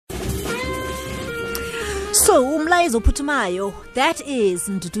So, umlayezo ophuthumayo, that is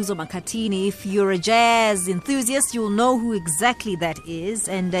NDUDUZO MAKHATHINI. If you're a jazz enthusiast, you'll know who exactly that is.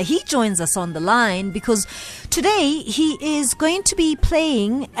 And he joins us on the line because today he is going to be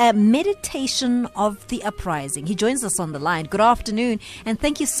playing a meditation of the Uprising. He joins us on the line. Good afternoon, and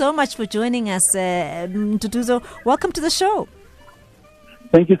thank you so much for joining us, NDUDUZO. Welcome to the show.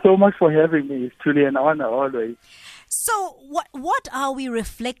 Thank you so much for having me. It's truly an honor, always. So what are we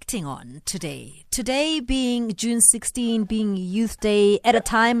reflecting on today? Today being June 16, being Youth Day, at a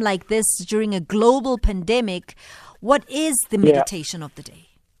time like this, during a global pandemic, what is the meditation of the day?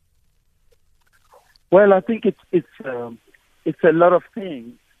 Well, I think it's a lot of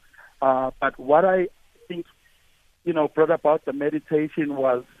things. But what I think, brought about the meditation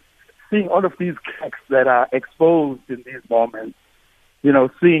was seeing all of these cracks that are exposed in these moments.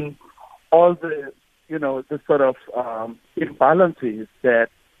 Seeing all the the sort of imbalances that,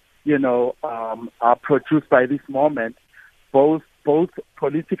 are produced by this moment, both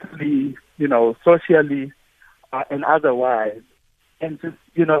politically, socially, and otherwise. And just,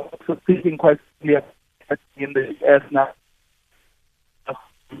 also thinking quite clearly in the US now,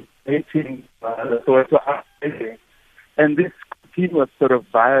 and this continuous sort of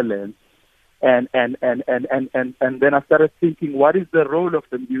violence. And then I started thinking, what is the role of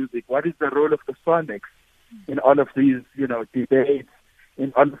the music? What is the role of the sonics in all of these, debates,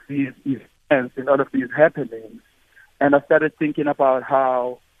 in all of these events, in all of these happenings? And I started thinking about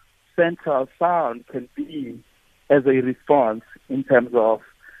how central sound can be as a response in terms of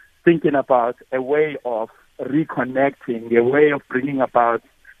thinking about a way of reconnecting, a way of bringing about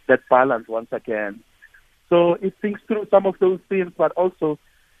that balance once again. So it thinks through some of those things, but also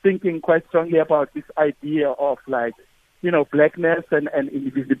thinking quite strongly about this idea of blackness and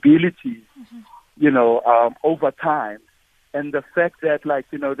invisibility, over time. And the fact that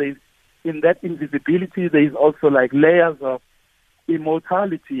there's, in that invisibility, there's also layers of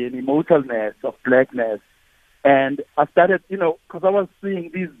immortality and immortalness of blackness. And I started, because I was seeing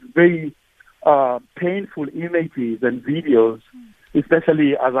these very painful images and videos,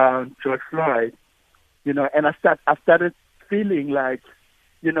 especially around George Floyd, and I started feeling like,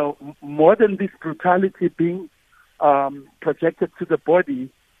 more than this brutality being projected to the body,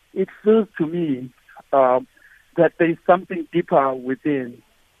 it feels to me that there is something deeper within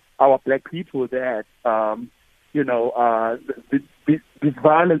our black people that, this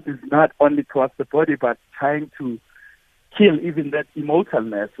violence is not only towards the body, but trying to kill even that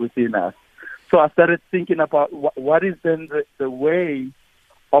immortalness within us. So I started thinking about what is then the way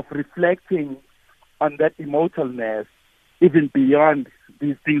of reflecting on that immortalness, even beyond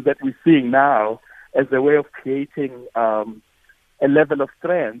these things that we're seeing now, as a way of creating a level of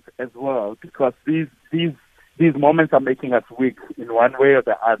strength as well, because these moments are making us weak in one way or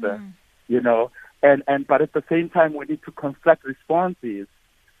the other, but at the same time we need to construct responses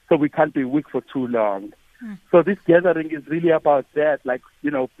so we can't be weak for too long. So this gathering is really about that,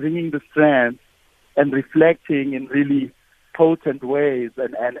 bringing the strength and reflecting in really potent ways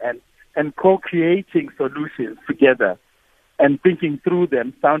and co-creating solutions together, and thinking through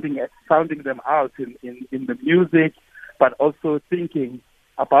them, sounding them out in the music, but also thinking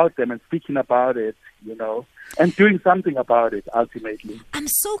about them and speaking about it, and doing something about it ultimately. I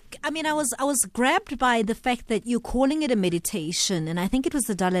was grabbed by the fact that you're calling it a meditation, and I think it was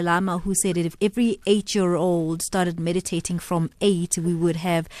the Dalai Lama who said it. If every 8-year-old started meditating from 8, we would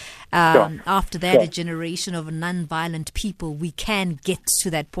have, after that, a generation of non-violent people. We can get to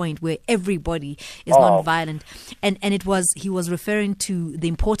that point where everybody is non-violent. And he was referring to the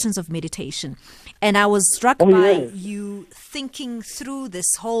importance of meditation. And I was struck by you thinking through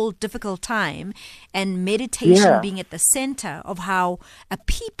this whole difficult time and meditation being at the center of how a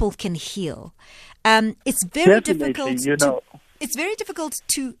people can heal. It's very difficult. It's very difficult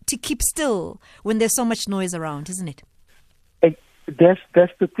to keep still when there's so much noise around, isn't it?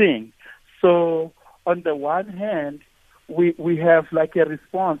 That's the thing. So on the one hand, we have a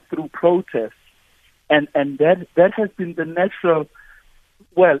response through protest, and that has been the natural.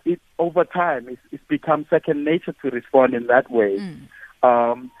 Well, over time, it's become second nature to respond in that way.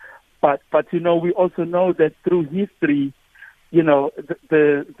 But we also know that through history,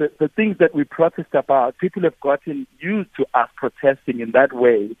 the things that we protest about, people have gotten used to us protesting in that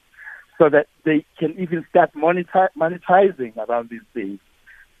way, so that they can even start monetizing around these things.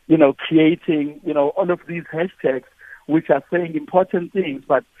 Creating all of these hashtags which are saying important things,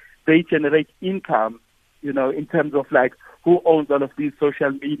 but they generate income. In terms of who owns all of these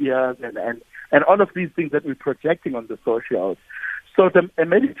social medias and all of these things that we're projecting on the socials. So the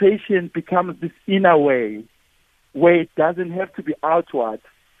meditation becomes this inner way where it doesn't have to be outward.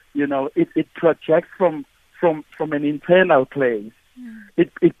 It projects from from an internal place.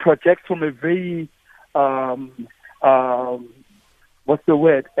 It projects from a very what's the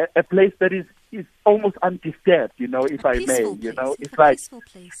word? A place that is almost undisturbed, if I may. It's like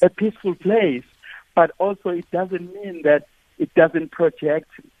a peaceful place, but also it doesn't mean that it doesn't project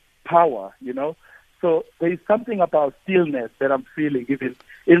power, So there is something about stillness that I'm feeling even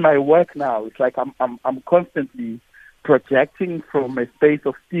in my work now. It's like I'm constantly projecting from a space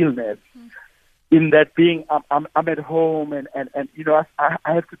of stillness. In that being, I'm at home and I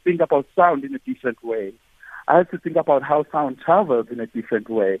have to think about sound in a different way. I have to think about how sound travels in a different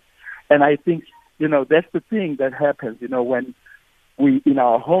way. And I think, that's the thing that happens, when we, in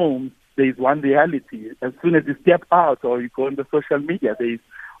our homes, there is one reality. As soon as you step out or you go on the social media, there is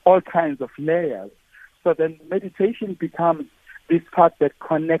all kinds of layers. So then meditation becomes this part that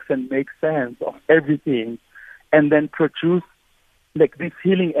connects and makes sense of everything and then produce like this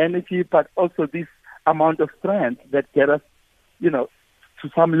healing energy, but also this amount of strength that get us, to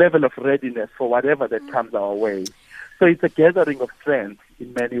some level of readiness for whatever that comes our way. So it's a gathering of strength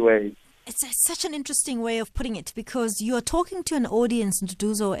in many ways. It's such an interesting way of putting it, because you're talking to an audience in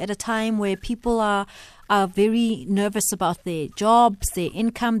NDUDUZO at a time where people are very nervous about their jobs, their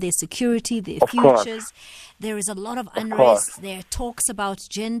income, their security, their futures. There is a lot of unrest. There are talks about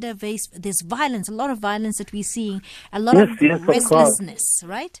gender-based. There's violence, a lot of violence that we're seeing, a lot of restlessness,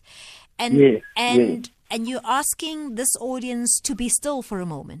 right? And you're asking this audience to be still for a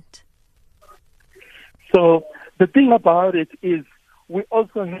moment. So the thing about it is, we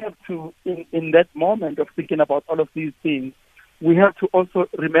also have to, in that moment of thinking about all of these things, we have to also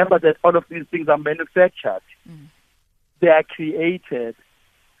remember that all of these things are manufactured. They are created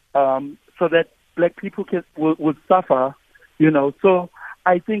so that Black people will suffer, So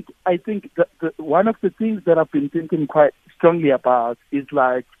I think that one of the things that I've been thinking quite strongly about is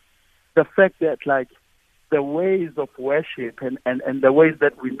like the fact that like the ways of worship and the ways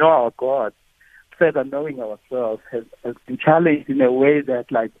that we know our God, further knowing ourselves, has been challenged in a way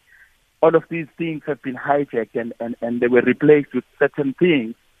that like all of these things have been hijacked and they were replaced with certain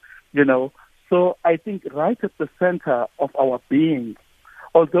things, So I think right at the center of our being,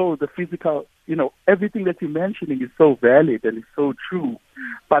 although the physical, everything that you're mentioning is so valid and is so true,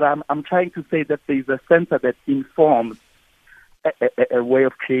 but I'm trying to say that there is a center that informs a way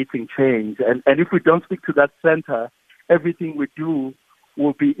of creating change. And if we don't speak to that center, everything we do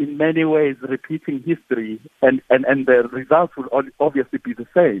will be in many ways repeating history, and the results will obviously be the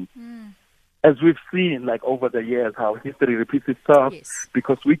same. As we've seen like over the years how history repeats itself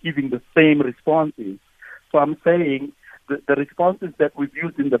because we're giving the same responses. So I'm saying the responses that we've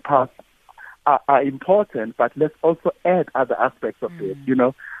used in the past are important, but let's also add other aspects of it.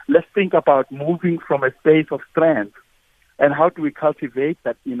 Let's think about moving from a space of strength and how do we cultivate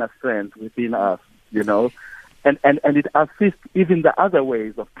that inner strength within us, And it assists even the other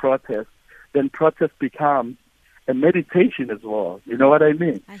ways of protest. Then protest becomes a meditation as well. You know what I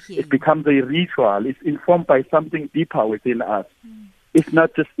mean? It becomes a ritual. It's informed by something deeper within us. It's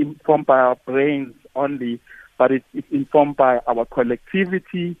not just informed by our brains only, but it's informed by our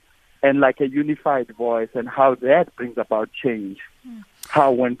collectivity and like a unified voice, and how that brings about change.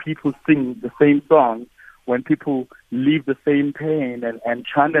 How when people sing the same song, when people live the same pain and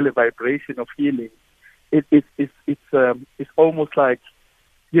channel a vibration of healing, it's almost like,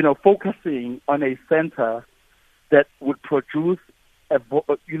 focusing on a center that would produce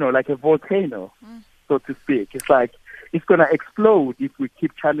like a volcano, so to speak. It's like it's going to explode if we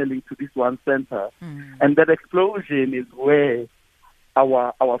keep channeling to this one center, and that explosion is where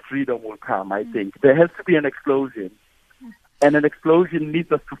our freedom will come. I think there has to be an explosion, and an explosion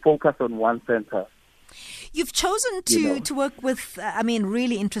needs us to focus on one center. You've chosen to work with,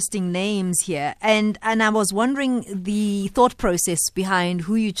 really interesting names here. And I was wondering the thought process behind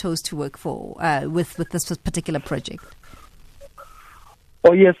who you chose to work for with this particular project.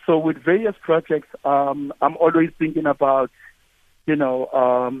 Oh, yes. So with various projects, I'm always thinking about, do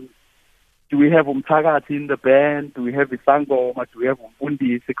we have Umthakathi in the band? Do we have Isangoma? Do we have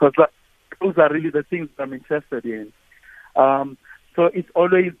Umfundisi? Because those are really the things I'm interested in. So it's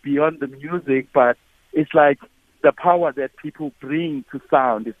always beyond the music, but it's like the power that people bring to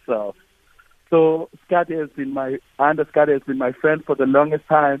sound itself. So Skadi has been my friend for the longest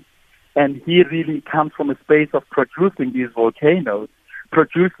time, and he really comes from a space of producing these volcanoes,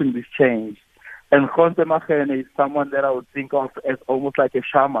 producing this change. And Khonze Makhene is someone that I would think of as almost like a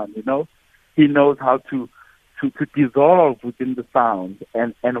shaman, He knows how to dissolve within the sound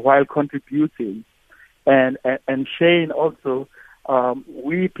and while contributing. And Shane also,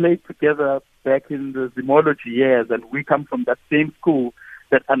 we played together back in the Zymology years, and we come from that same school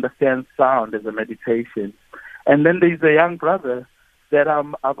that understands sound as a meditation. And then there's a young brother that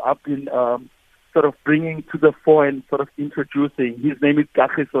I've been sort of bringing to the fore and sort of introducing. His name is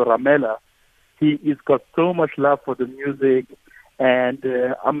Kagiso Ramela. He's got so much love for the music, and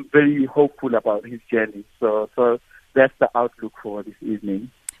I'm very hopeful about his journey. So that's the outlook for this evening.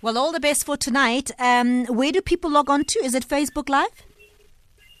 Well, all the best for tonight. Where do people log on to? Is it Facebook Live?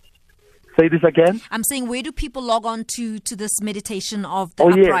 Say this again? I'm saying, where do people log on to this meditation of the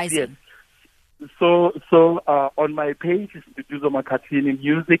Uprising? Yes. So on my page is NDUDUZO MAKHATHINI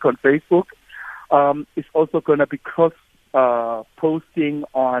Music on Facebook. It's also going to be posting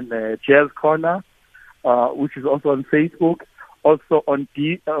on Jazz Corner, which is also on Facebook. Also on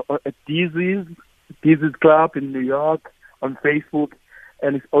Dizzy's Club in New York on Facebook.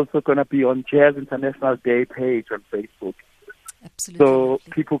 And it's also going to be on Jazz International Day page on Facebook. Absolutely. So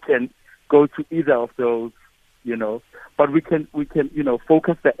people can go to either of those, but we can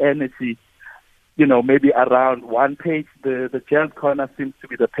focus the energy, maybe around one page. The Jazz Corner seems to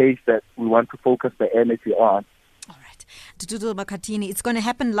be the page that we want to focus the energy on. All right. NDUDUZO MAKHATHINI, it's going to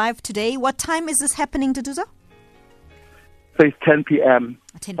happen live today. What time is this happening, NDUDUZO? So it's 10 p.m.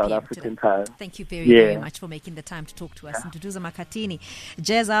 10 South p.m. African today. time. Thank you very much for making the time to talk to us. NDUDUZO MAKHATHINI,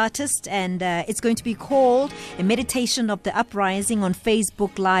 jazz artist, and it's going to be called A Meditation of the Uprising on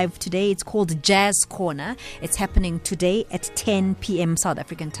Facebook Live today. It's called Jazz Corner. It's happening today at 10 p.m. South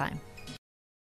African time.